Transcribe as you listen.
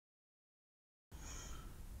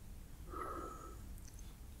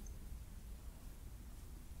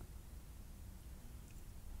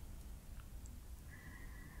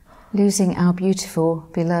Losing our beautiful,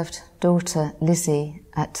 beloved daughter Lizzie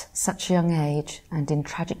at such a young age and in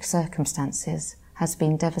tragic circumstances has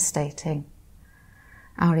been devastating.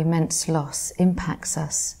 Our immense loss impacts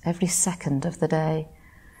us every second of the day,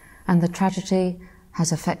 and the tragedy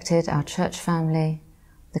has affected our church family,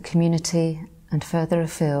 the community, and further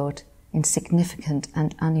afield in significant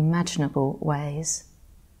and unimaginable ways.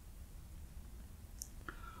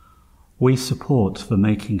 We support the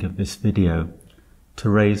making of this video to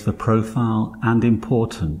raise the profile and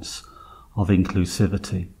importance of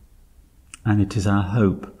inclusivity, and it is our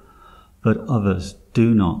hope that others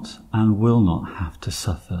do not and will not have to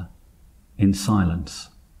suffer in silence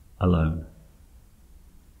alone.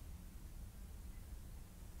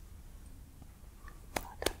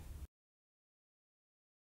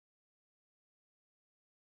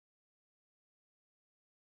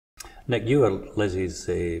 Nick, you were Lizzie's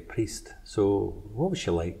priest, so what was she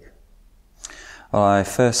like? Well, I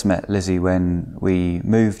first met Lizzie when we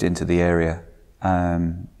moved into the area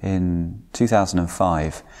in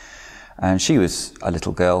 2005, and she was a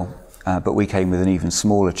little girl, but we came with an even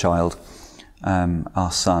smaller child,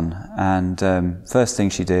 our son, and first thing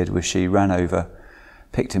she did was she ran over,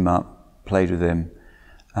 picked him up, played with him,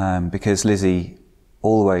 because Lizzie,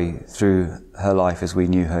 all the way through her life as we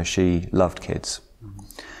knew her, she loved kids.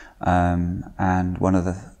 And one of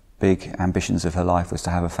the big ambitions of her life was to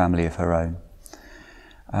have a family of her own.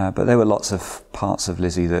 But there were lots of parts of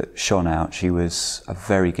Lizzie that shone out. She was a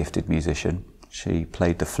very gifted musician. She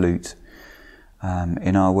played the flute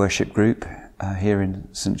in our worship group here in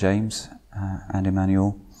St James and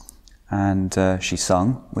Emmanuel, and she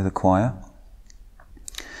sung with a choir.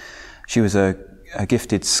 She was a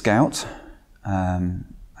gifted scout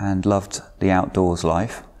and loved the outdoors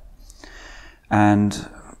life. And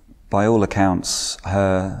by all accounts,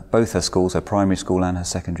 both her schools, her primary school and her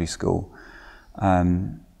secondary school,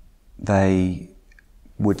 they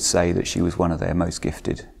would say that she was one of their most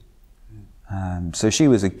gifted. So she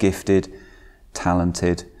was a gifted,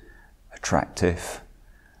 talented, attractive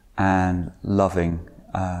and loving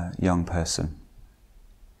young person.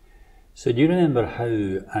 So do you remember how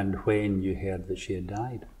and when you heard that she had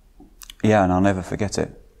died? Yeah, and I'll never forget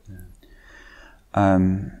it.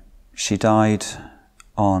 Yeah. She died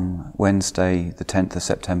on Wednesday, the 10th of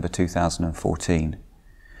September 2014.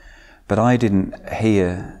 But I didn't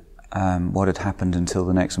hear what had happened until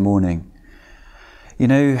the next morning. You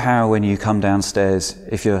know how when you come downstairs,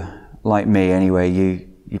 if you're like me anyway,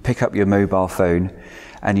 you pick up your mobile phone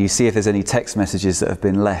and you see if there's any text messages that have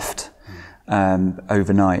been left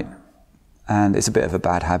overnight. And it's a bit of a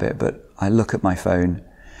bad habit, but I look at my phone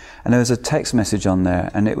and there was a text message on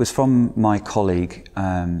there, and it was from my colleague,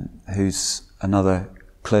 who's another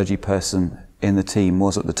clergy person in the team,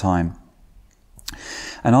 was at the time.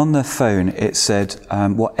 And on the phone it said,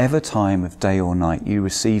 whatever time of day or night you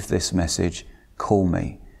receive this message, call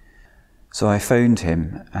me. So I phoned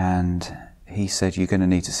him and he said, you're going to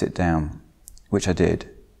need to sit down, which I did.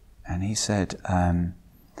 And he said,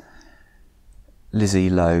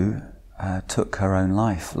 Lizzie Lowe took her own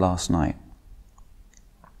life last night.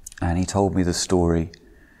 And he told me the story.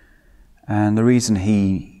 And the reason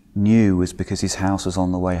he knew was because his house was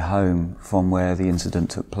on the way home from where the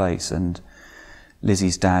incident took place, and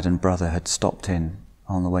Lizzie's dad and brother had stopped in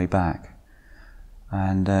on the way back.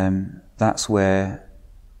 And that's where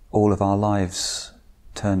all of our lives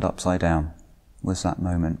turned upside down, was that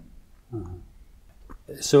moment.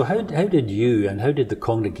 So how did you and how did the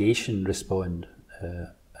congregation respond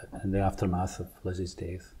in the aftermath of Lizzie's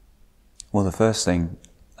death? Well, the first thing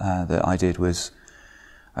that I did was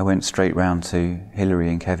I went straight round to Hilary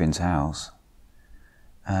and Kevin's house,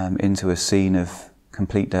 into a scene of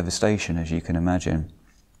complete devastation, as you can imagine.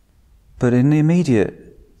 But in the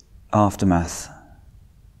immediate aftermath,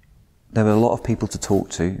 there were a lot of people to talk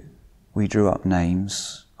to. We drew up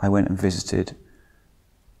names. I went and visited.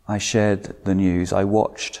 I shared the news. I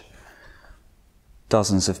watched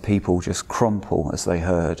dozens of people just crumple as they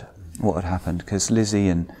heard what had happened, because Lizzie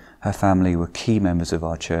and her family were key members of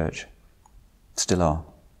our church, still are.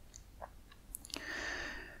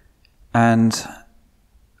 And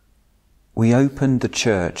we opened the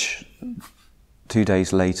church 2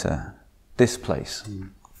 days later, this place,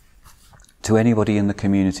 to anybody in the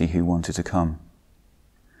community who wanted to come.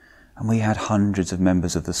 And we had hundreds of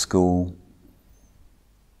members of the school,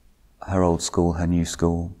 her old school, her new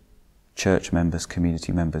school, church members,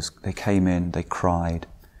 community members. They came in, they cried,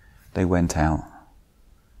 they went out.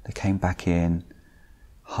 They came back in,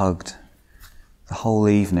 hugged the whole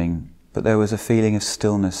evening, but there was a feeling of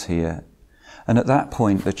stillness here. And at that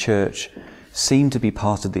point, the church seemed to be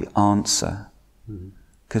part of the answer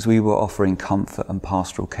because we were offering comfort and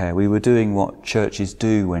pastoral care. We were doing what churches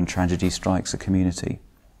do when tragedy strikes a community.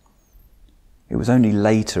 It was only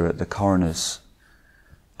later at the coroner's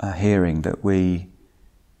hearing that we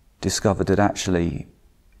discovered that actually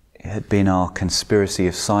it had been our conspiracy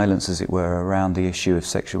of silence, as it were, around the issue of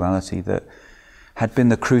sexuality that had been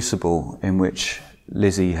the crucible in which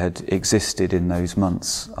Lizzie had existed in those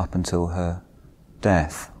months up until her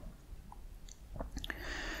death.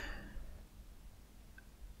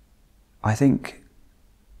 I think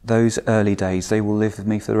those early days, they will live with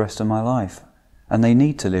me for the rest of my life. And they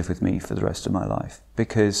need to live with me for the rest of my life,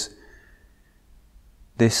 because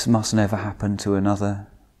this must never happen to another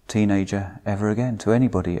teenager ever again, to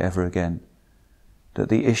anybody ever again. That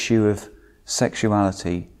the issue of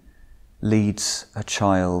sexuality leads a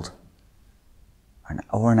child,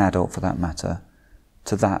 or an adult for that matter,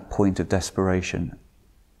 to that point of desperation.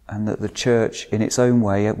 And that the church, in its own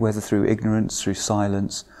way, whether through ignorance, through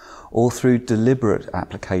silence, or through deliberate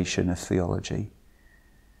application of theology,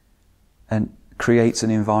 and creates an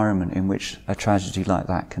environment in which a tragedy like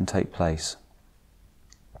that can take place.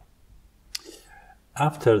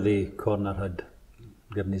 After the coroner had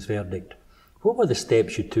given his verdict, what were the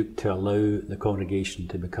steps you took to allow the congregation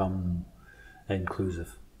to become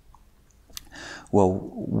inclusive?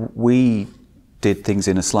 Well, we did things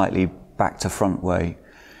in a slightly back-to-front way.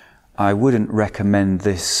 I wouldn't recommend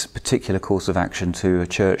this particular course of action to a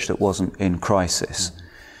church that wasn't in crisis.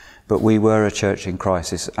 But we were a church in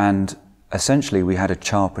crisis, and essentially we had a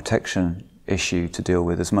child protection issue to deal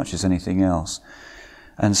with as much as anything else.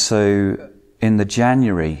 And so in the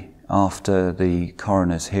January after the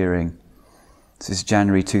coroner's hearing, this is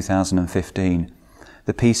January 2015,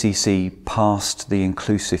 the PCC passed the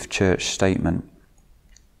Inclusive Church Statement.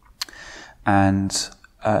 And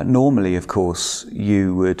normally, of course,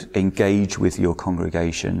 you would engage with your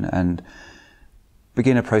congregation and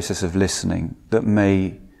begin a process of listening that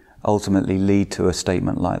may ultimately lead to a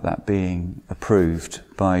statement like that being approved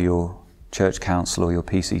by your church council or your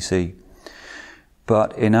PCC.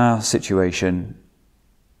 But in our situation,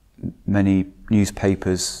 many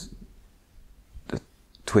newspapers,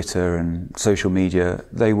 Twitter and social media,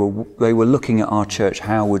 they were looking at our church,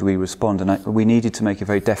 how would we respond? And we needed to make a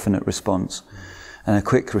very definite response and a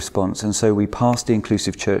quick response. And so we passed the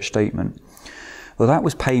Inclusive Church Statement. Well, that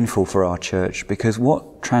was painful for our church, because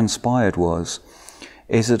what transpired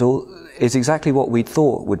is exactly what we'd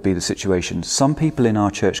thought would be the situation. Some people in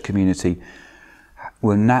our church community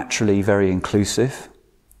were naturally very inclusive,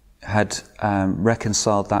 had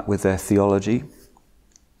reconciled that with their theology,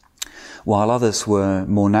 while others were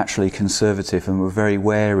more naturally conservative and were very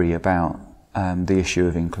wary about the issue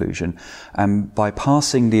of inclusion. And by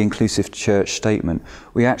passing the Inclusive Church Statement,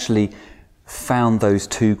 we actually found those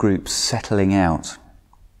two groups settling out.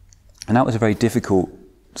 And that was a very difficult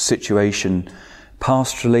situation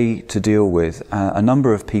pastorally to deal with. A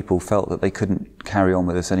number of people felt that they couldn't carry on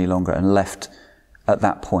with us any longer and left at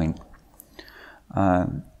that point.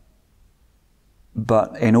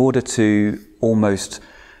 But in order to almost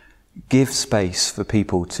give space for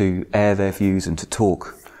people to air their views and to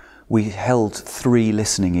talk, we held 3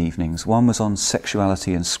 listening evenings. One was on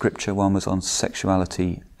sexuality and scripture, one was on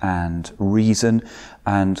sexuality and reason,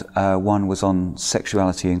 and one was on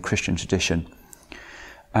sexuality and Christian tradition.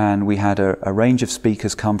 And we had a range of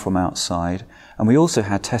speakers come from outside, and we also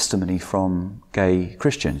had testimony from gay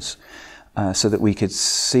Christians, so that we could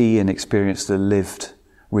see and experience the lived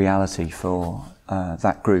reality for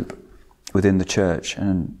that group within the church.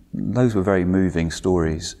 And those were very moving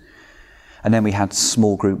stories. And then we had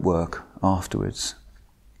small group work afterwards.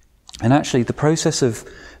 And actually the process of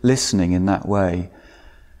listening in that way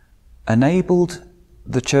enabled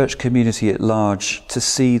the church community at large to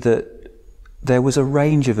see that there was a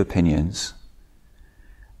range of opinions,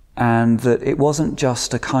 and that it wasn't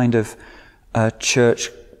just a kind of church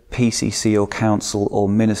PCC or council or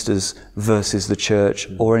ministers versus the church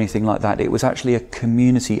or anything like that. It was actually a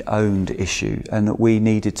community-owned issue, and that we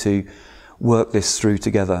needed to work this through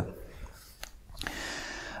together.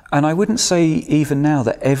 And I wouldn't say even now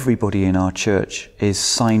that everybody in our church is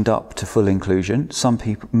signed up to full inclusion. Some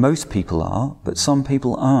people, most people are, but some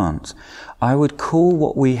people aren't. I would call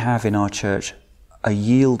what we have in our church a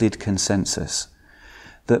yielded consensus,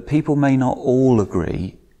 that people may not all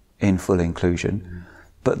agree in full inclusion,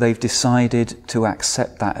 but they've decided to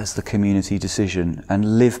accept that as the community decision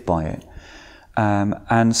and live by it.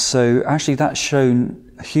 And so actually that's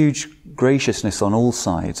shown huge graciousness on all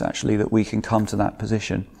sides, actually, that we can come to that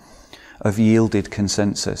position of yielded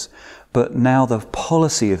consensus. But now the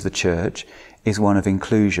policy of the church is one of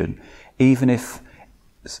inclusion, even if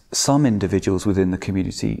some individuals within the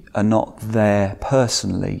community are not there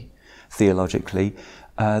personally, theologically.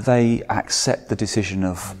 They accept the decision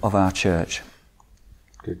of our church.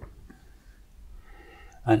 Good.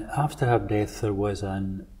 And after her death there was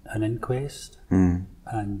an inquest,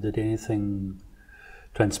 and did anything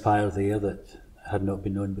transpire there that had not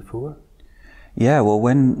been known before? Yeah, well,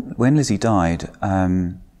 when Lizzie died,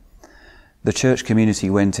 the church community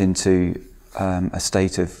went into a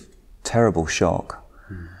state of terrible shock.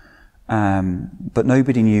 But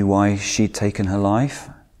nobody knew why she'd taken her life.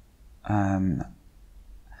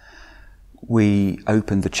 We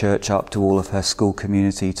opened the church up to all of her school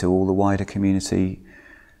community, to all the wider community.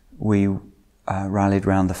 We rallied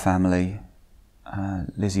round the family,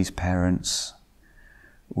 Lizzie's parents.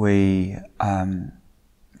 We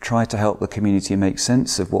tried to help the community make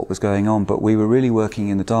sense of what was going on, but we were really working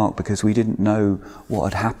in the dark because we didn't know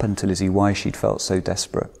what had happened to Lizzie, why she'd felt so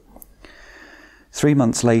desperate. 3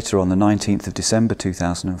 months later, on the 19th of December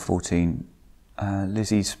 2014,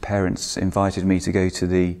 Lizzie's parents invited me to go to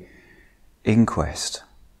the inquest.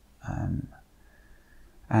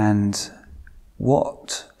 And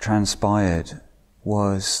what transpired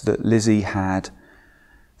was that Lizzie had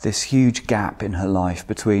this huge gap in her life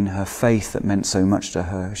between her faith that meant so much to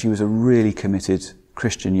her. She was a really committed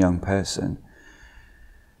Christian young person.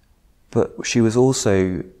 But she was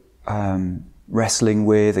also wrestling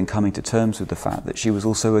with and coming to terms with the fact that she was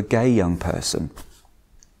also a gay young person.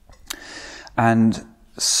 And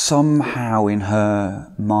somehow in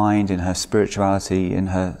her mind, in her spirituality, in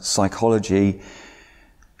her psychology,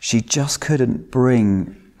 she just couldn't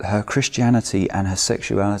bring her Christianity and her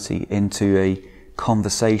sexuality into a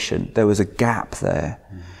conversation. There was a gap there.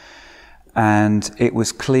 And it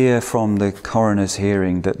was clear from the coroner's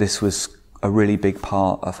hearing that this was a really big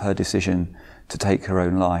part of her decision to take her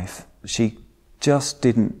own life. She just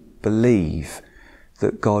didn't believe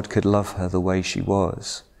that God could love her the way she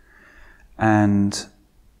was. And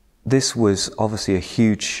this was obviously a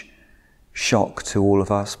huge shock to all of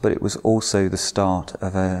us, but it was also the start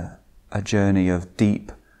of a journey of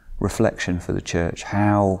deep reflection for the church.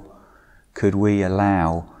 How could we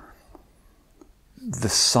allow the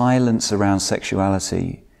silence around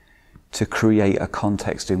sexuality to create a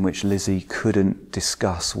context in which Lizzie couldn't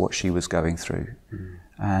discuss what she was going through?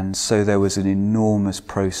 And so there was an enormous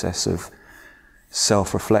process of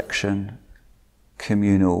self-reflection,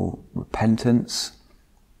 communal repentance,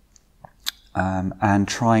 and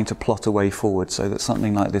trying to plot a way forward so that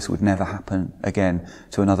something like this would never happen again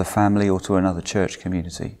to another family or to another church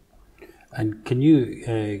community. And can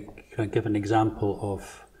you give an example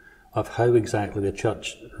of how exactly the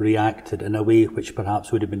church reacted in a way which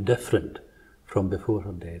perhaps would have been different from before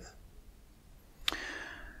her death?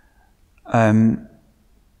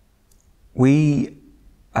 We,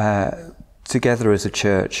 together as a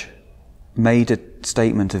church, made a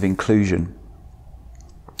statement of inclusion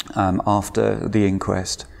after the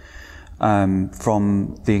inquest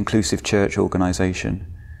from the Inclusive Church organisation,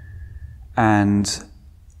 and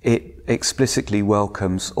it explicitly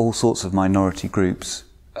welcomes all sorts of minority groups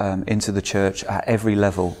into the church at every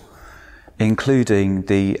level, including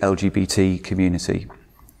the LGBT community.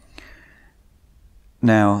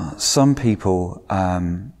 Now, some people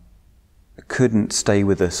couldn't stay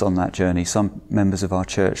with us on that journey. Some members of our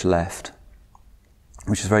church left,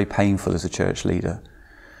 which is very painful as a church leader.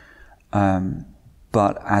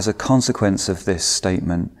 But as a consequence of this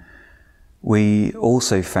statement, we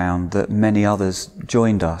also found that many others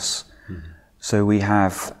joined us. So we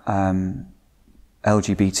have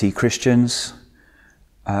LGBT Christians,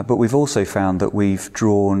 but we've also found that we've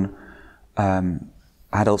drawn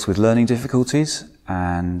adults with learning difficulties,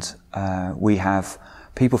 and we have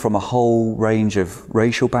people from a whole range of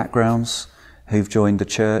racial backgrounds who've joined the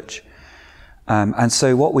church. And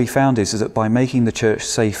so what we found is that by making the church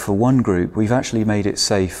safe for one group, we've actually made it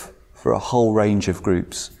safe for a whole range of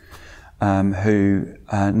groups who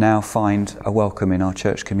now find a welcome in our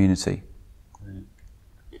church community.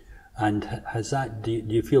 And has that, do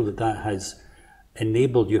you feel that that has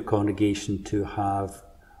enabled your congregation to have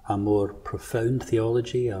a more profound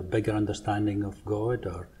theology, a bigger understanding of God,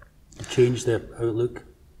 or change their outlook?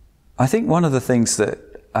 I think one of the things that,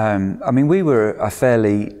 we were a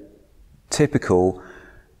fairly typical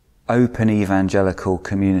open evangelical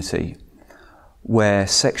community where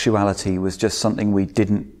sexuality was just something we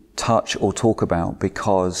didn't touch or talk about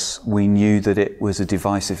because we knew that it was a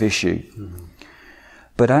divisive issue.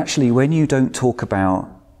 But actually, when you don't talk about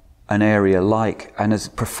an area like, and as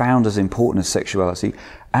profound, as important as sexuality,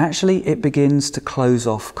 actually it begins to close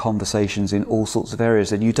off conversations in all sorts of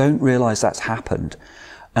areas, and you don't realise that's happened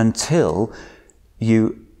until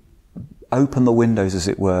you open the windows, as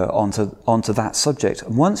it were, onto that subject.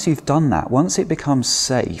 And once you've done that, once it becomes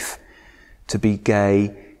safe to be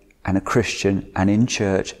gay and a Christian and in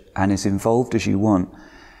church and as involved as you want,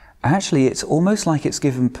 actually it's almost like it's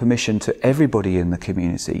given permission to everybody in the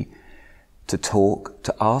community to talk,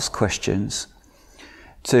 to ask questions,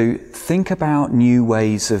 to think about new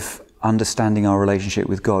ways of understanding our relationship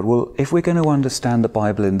with God. Well, if we're going to understand the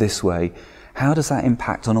Bible in this way, how does that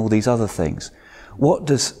impact on all these other things? What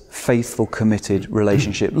does faithful, committed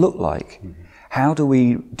relationship look like? How do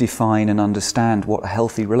we define and understand what a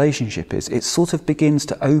healthy relationship is? It sort of begins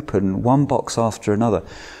to open one box after another,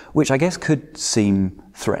 which I guess could seem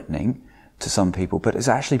threatening to some people, but it's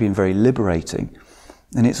actually been very liberating.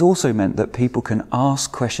 And it's also meant that people can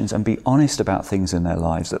ask questions and be honest about things in their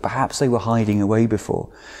lives that perhaps they were hiding away before.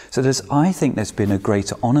 So I think there's been a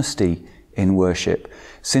greater honesty in worship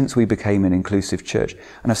since we became an inclusive church.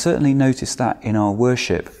 And I've certainly noticed that in our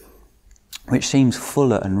worship, which seems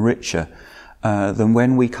fuller and richer than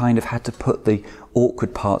when we kind of had to put the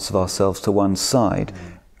awkward parts of ourselves to one side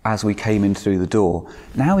as we came in through the door.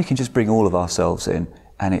 Now we can just bring all of ourselves in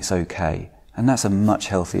and it's okay. And that's a much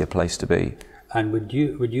healthier place to be. And would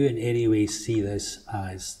you in any way see this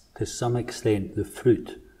as, to some extent, the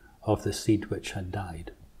fruit of the seed which had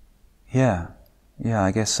died? Yeah,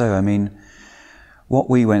 I guess so. I mean, what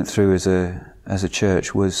we went through as a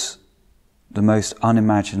church was the most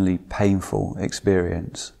unimaginably painful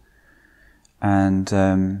experience. And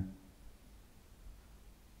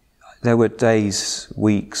there were days,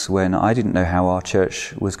 weeks, when I didn't know how our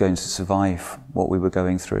church was going to survive what we were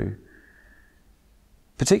going through.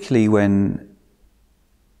 Particularly when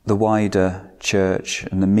the wider church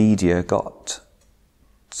and the media got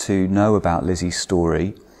to know about Lizzie's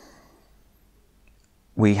story.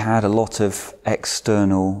 We had a lot of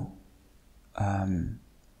external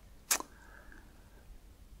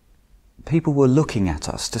people were looking at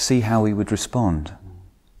us to see how we would respond.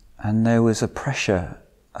 And there was a pressure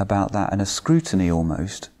about that and a scrutiny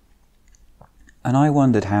almost. And I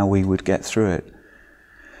wondered how we would get through it.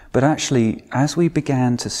 But actually, as we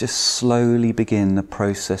began to just slowly begin the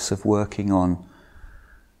process of working on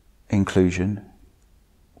inclusion,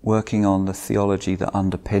 working on the theology that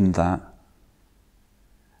underpinned that,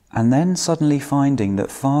 and then suddenly finding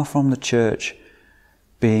that far from the church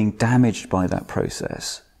being damaged by that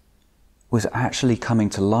process, was actually coming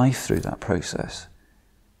to life through that process.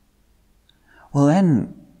 Well,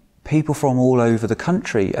 then people from all over the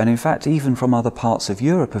country, and in fact even from other parts of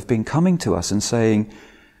Europe, have been coming to us and saying,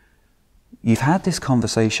 you've had this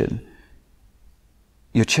conversation,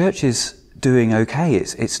 your church is doing okay,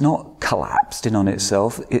 it's not collapsed in on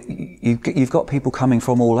itself, you've got people coming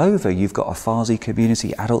from all over, you've got a Farsi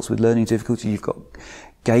community, adults with learning difficulty, you've got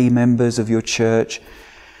gay members of your church,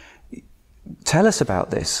 tell us about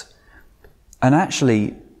this. And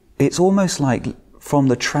actually, it's almost like from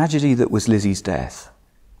the tragedy that was Lizzie's death,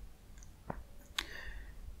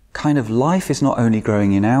 kind of life is not only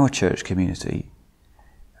growing in our church community,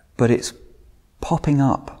 but it's popping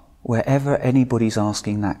up wherever anybody's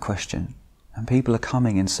asking that question. And people are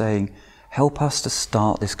coming and saying, help us to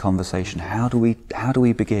start this conversation. How do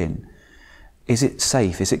we begin? Is it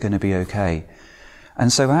safe? Is it going to be okay?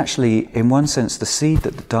 And so actually, in one sense, the seed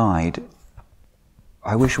that died,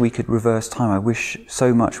 I wish we could reverse time. I wish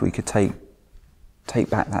so much we could take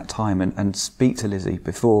back that time and speak to Lizzie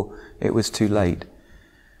before it was too late.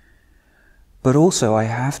 But also I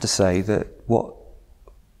have to say that what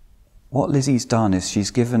Lizzie's done is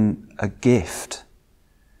she's given a gift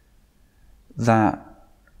that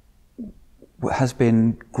has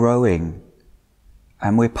been growing,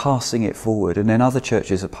 and we're passing it forward, and then other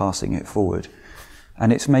churches are passing it forward,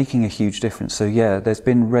 and it's making a huge difference. So yeah, there's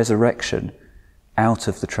been resurrection out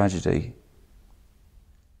of the tragedy.